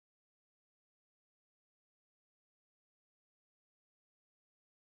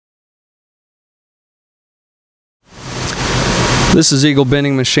This is Eagle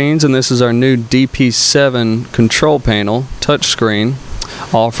Bending Machines, and this is our new DP7 control panel touchscreen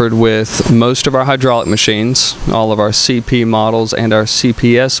offered with most of our hydraulic machines, all of our CP models and our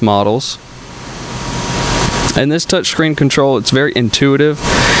CPS models. And this touchscreen control, it's very intuitive.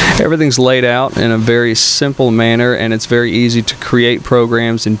 Everything's laid out in a very simple manner, and it's very easy to create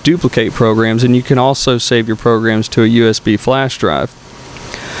programs and duplicate programs, and you can also save your programs to a USB flash drive.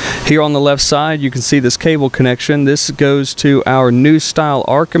 Here on the left side you can see this cable connection. This goes to our new style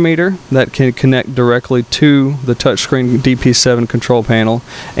archimeter that can connect directly to the touchscreen DP7 control panel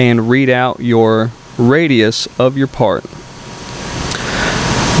and read out your radius of your part.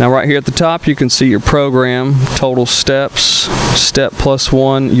 Now right here at the top you can see your program, total steps, step plus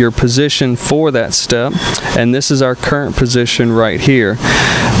one, your position for that step, and this is our current position right here.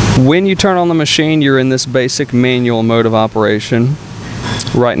 When you turn on the machine, you're in this basic manual mode of operation.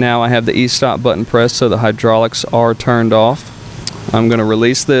 Right now I have the E-stop button pressed, so the hydraulics are turned off. I'm going to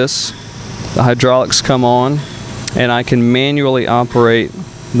release this. The hydraulics come on, and I can manually operate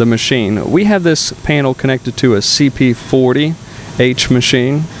the machine. We have this panel connected to a CP40H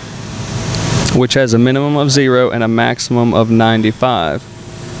machine, which has a minimum of 0 and a maximum of 95.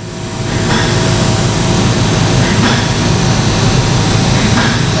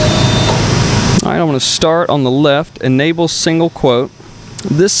 Alright, I'm going to start on the left, enable single quote.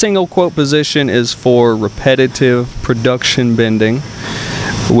 This single quote position is for repetitive production bending.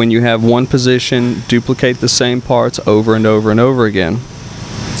 When you have one position, duplicate the same parts over and over and over again.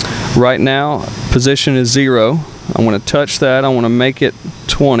 Right now, position is 0. I want to touch that. I want to make it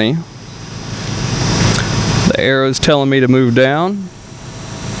 20. The arrow is telling me to move down.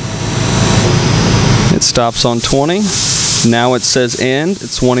 It stops on 20. Now it says end.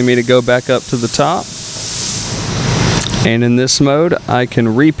 It's wanting me to go back up to the top. And in this mode, I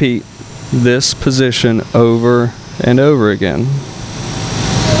can repeat this position over and over again.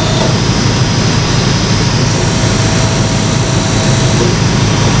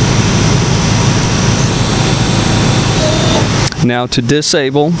 Now to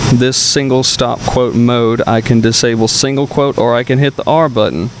disable this single stop quote mode, I can disable single quote, or I can hit the R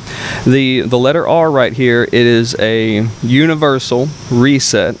button. The letter R right here, it is a universal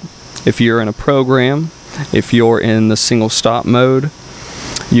reset. If you're in a program, if you're in the single stop mode,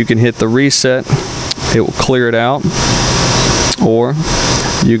 you can hit the reset, it will clear it out, or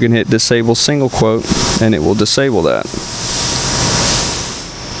you can hit disable single quote and it will disable that.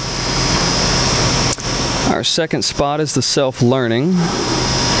 Our second spot is the self-learning.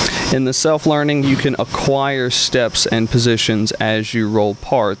 In the self-learning, you can acquire steps and positions as you roll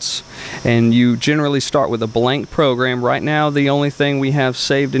parts, and you generally start with a blank program. Right now the only thing we have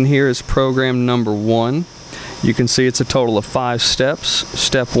saved in here is program number 1. You can see it's a total of 5 steps.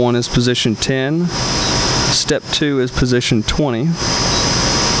 Step 1 is position 10, step 2 is position 20,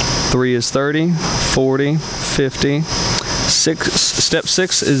 3 is 30, 40, 50, step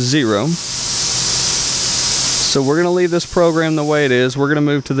 6 is 0. So we're going to leave this program the way it is. We're going to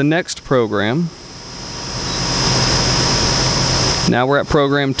move to the next program. Now we're at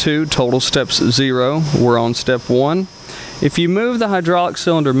program 2, total steps 0. We're on step 1. If you move the hydraulic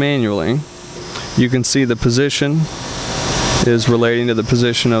cylinder manually, you can see the position is relating to the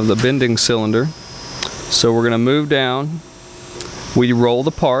position of the bending cylinder. So we're going to move down. We roll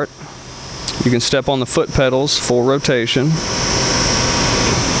the part. You can step on the foot pedals, full rotation.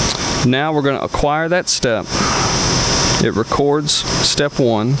 Now we're going to acquire that step. It records step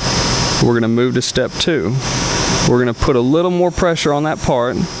 1. We're going to move to step 2. We're going to put a little more pressure on that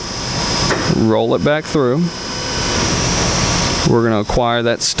part, roll it back through. We're going to acquire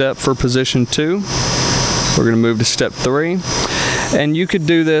that step for position 2. We're going to move to step 3. And you could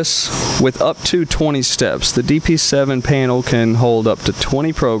do this with up to 20 steps. The DP7 panel can hold up to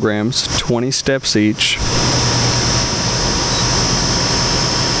 20 programs, 20 steps each.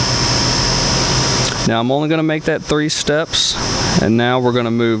 Now I'm only going to make that 3 steps, and now we're going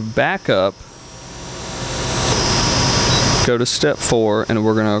to move back up, go to step 4, and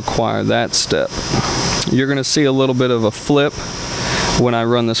we're going to acquire that step. You're going to see a little bit of a flip when I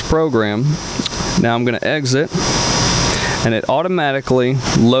run this program. Now I'm going to exit, and it automatically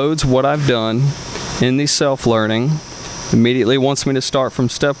loads what I've done in the self-learning. Immediately wants me to start from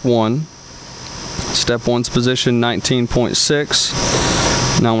step 1. Step 1's position 19.6.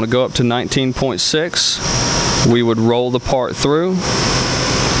 Now I want to go up to 19.6. We would roll the part through.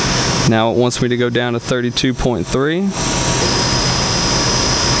 Now it wants me to go down to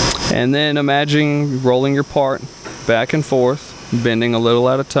 32.3. And then imagine rolling your part back and forth, bending a little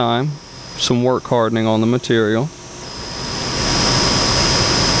at a time, some work hardening on the material.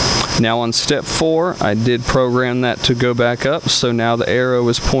 Now on step 4, I did program that to go back up, so now the arrow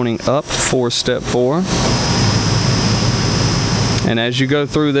is pointing up for step 4. And as you go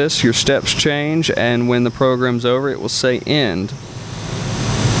through this, your steps change, and when the program's over, it will say end.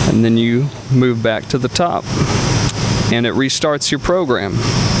 And then you move back to the top, and it restarts your program.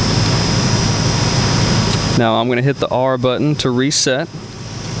 Now I'm going to hit the R button to reset.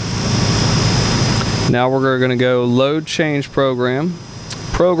 Now we're going to go load change program.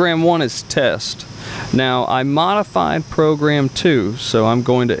 Program 1 is test. Now I modified program 2, so I'm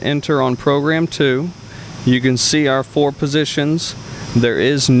going to enter on program 2. You can see our 4 positions. There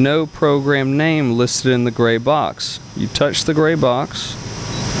is no program name listed in the gray box. You touch the gray box.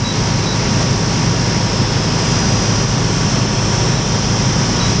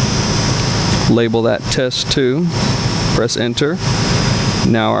 Label that test 2. Press enter.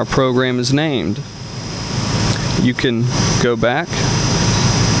 Now our program is named. You can go back,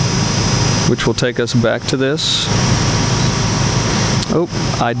 which will take us back to this. Oh,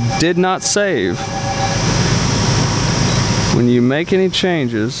 I did not save. When you make any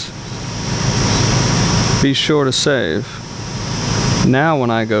changes, be sure to save. Now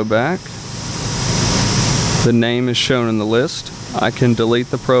when I go back, the name is shown in the list. I can delete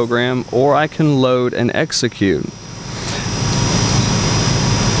the program, or I can load and execute.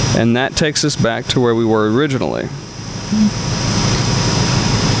 And that takes us back to where we were originally.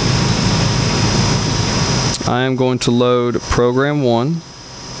 I am going to load program 1,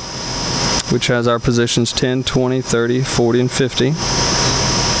 which has our positions 10, 20, 30, 40, and 50.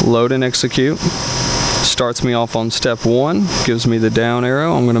 Load and execute. Starts me off on step 1, gives me the down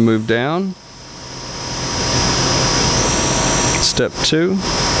arrow. I'm going to move down. Step 2,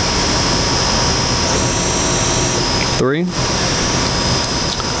 3,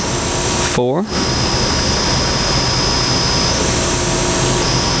 4,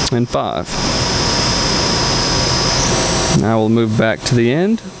 and 5. Now we'll move back to the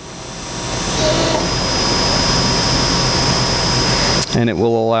end, and it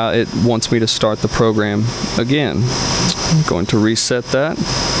will allow, it wants me to start the program again. I'm going to reset that.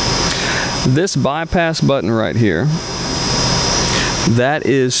 This bypass button right here, that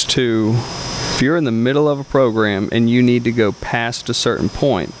is to, if you're in the middle of a program and you need to go past a certain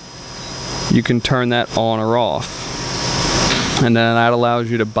point, you can turn that on or off. And then that allows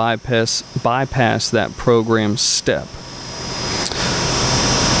you to bypass that program step.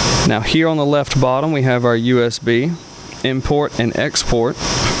 Now here on the left bottom we have our USB, import and export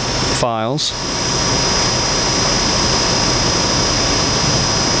files.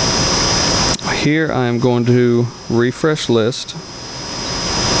 Here I am going to refresh list.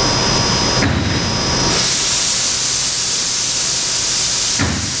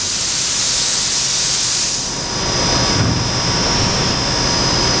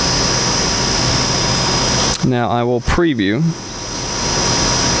 Now I will preview.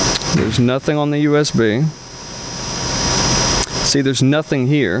 There's nothing on the USB. See, there's nothing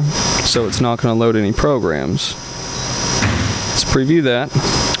here, so it's not going to load any programs. Let's preview that.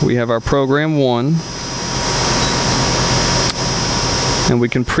 We have our program 1, and we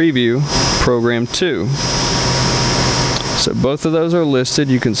can preview program 2. So both of those are listed.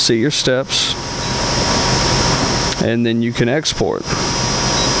 You can see your steps, and then you can export.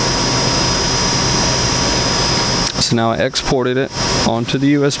 So now I exported it onto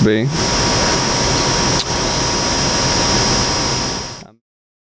the USB.